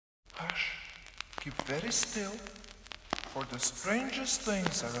Keep very still, for the strangest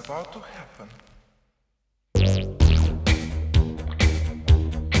things are about to happen.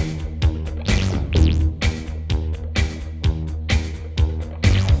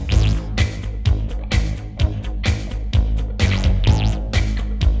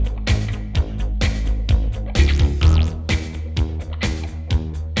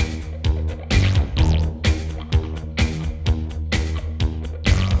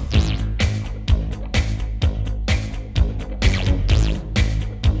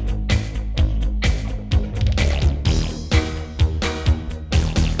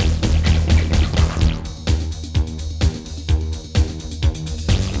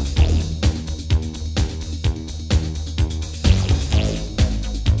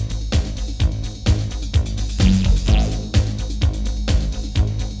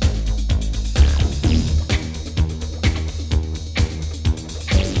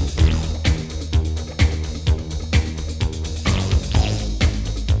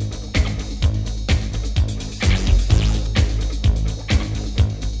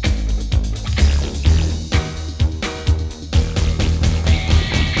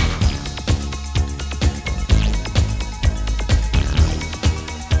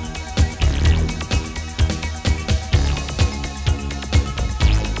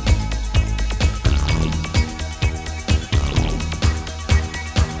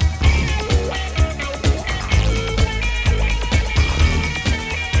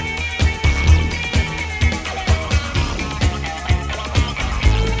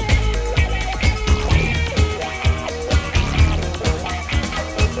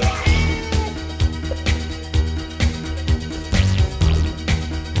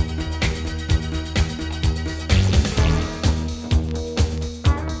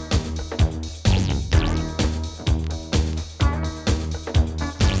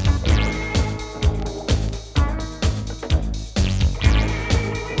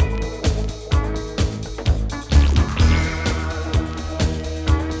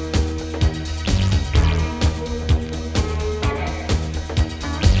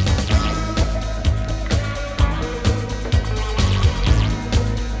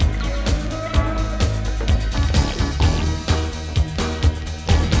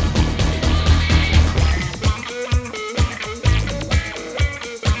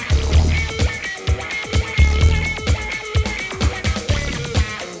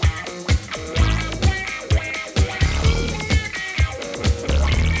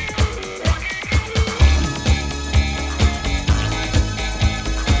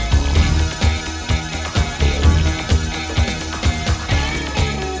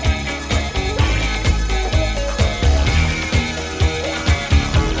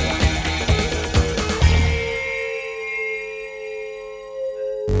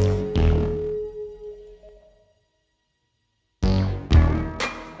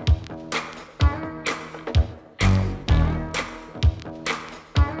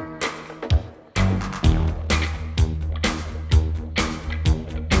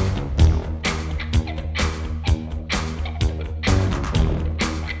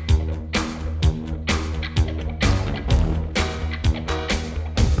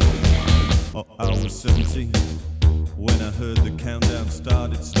 I was 17 when I heard the countdown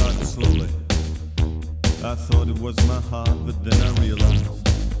start. It started slowly. I thought it was my heart, but then I realized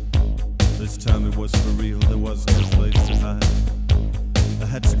this time it was for real. There was no place to hide. I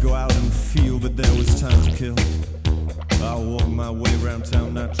had to go out and feel, but there was time to kill. I walked my way around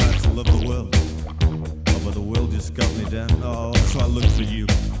town and I tried to love the world. Oh, but the world just got me down. Oh, so I looked for you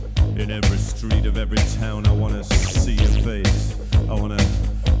in every street of every town. I wanna see your face. I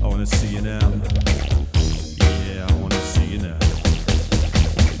wanna see you now. Yeah, I wanna see you now.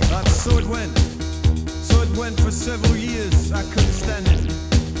 So it went for several years. I couldn't stand it.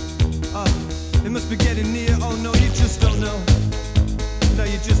 It must be getting near. Oh no, you just don't know. No,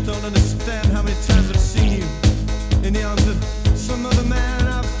 you just don't understand how many times I've seen you in the arms of some other man.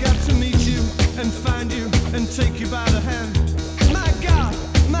 I've got to meet you and find you and take you by the hand.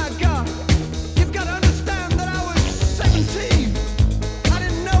 My God, you've got to understand that I was 17. I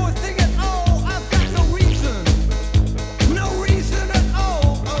didn't know a thing at all. I've got no reason at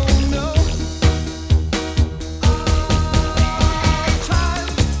all. Oh no. Time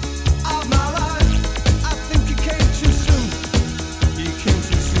of my life. I think you came too soon. You came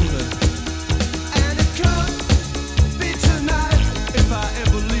too soon, then. And it could be tonight if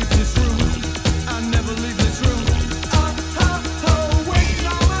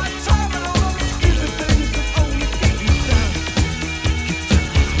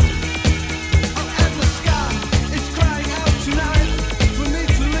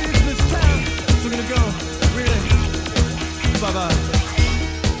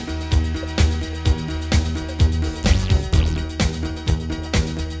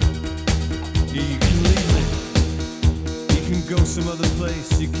other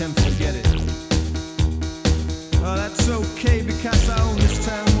place, you can forget it. Oh, that's okay, because I own this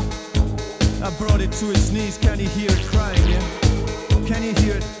town. I brought it to its knees, can you hear it crying, yeah? Can you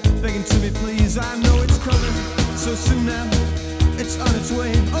hear it begging to me, please? I know it's coming so soon now, it's on its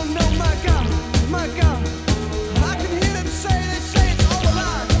way. Oh no, my God, my God, I can hear them say, they say it's all a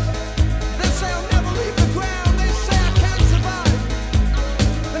lie. They say I'll never leave the ground, they say I can't survive.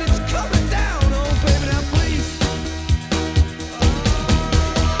 And it's coming down, oh baby, now please.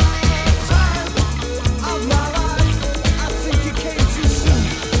 Time of my life, I think it came too soon.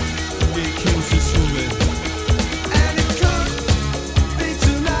 It came too soon, baby. And it could be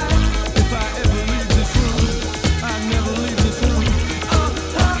tonight. If I ever leave this room, I never leave this room.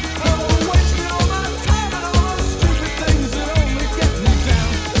 Wasting all my time and all those stupid things that only get me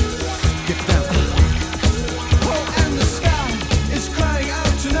down. Get down. Oh, and the sky is crying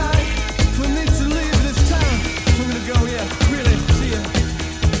out tonight for me to leave this town. So I'm gonna go, yeah, really, see ya.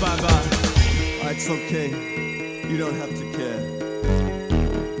 Bye-bye. It's okay, you don't have to care.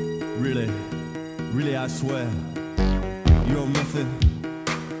 Really, really, I swear, you're nothing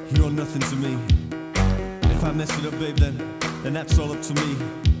to me. If I mess it up, babe, then that's all up to me.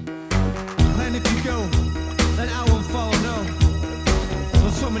 And if you go, then I won't follow, no.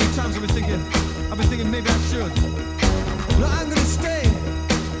 Well, so many times I've been thinking maybe I should. No, I'm gonna stay,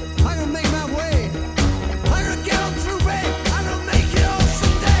 I'm gonna make my way. I'm gonna get on through, babe, I'm gonna make it all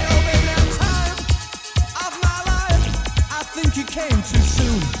someday. Oh, baby, now time of my life, I think it came too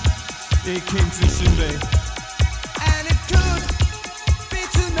soon. It came too soon, babe. And it could be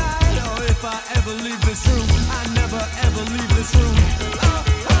tonight. Oh, if I ever leave this room, I never ever leave this room.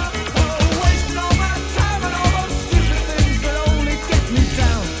 Wasting all my time and all those stupid things that only get me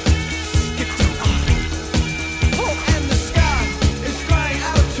down. Get down. Oh, and the sky is crying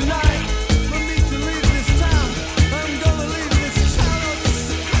out tonight for me to leave this town. I'm gonna leave this town.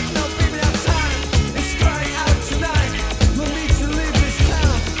 No, baby, now time is crying out tonight for me to leave this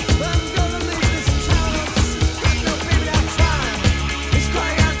town. I'm gonna leave this town. No, baby, now time is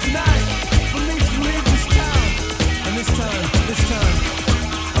crying out tonight for me to leave this town. And this time,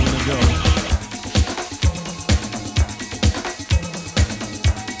 I'm gonna go.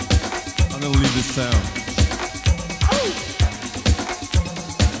 I'm gonna leave this town.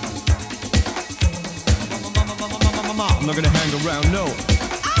 I'm not gonna hang around, no.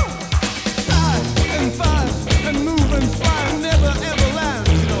 Fly and fast and move and fly and never ever land,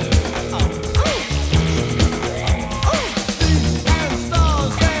 you know. Seas and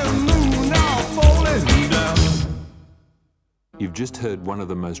stars and moon are falling down. You've just heard one of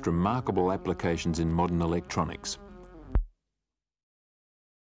the most remarkable applications in modern electronics.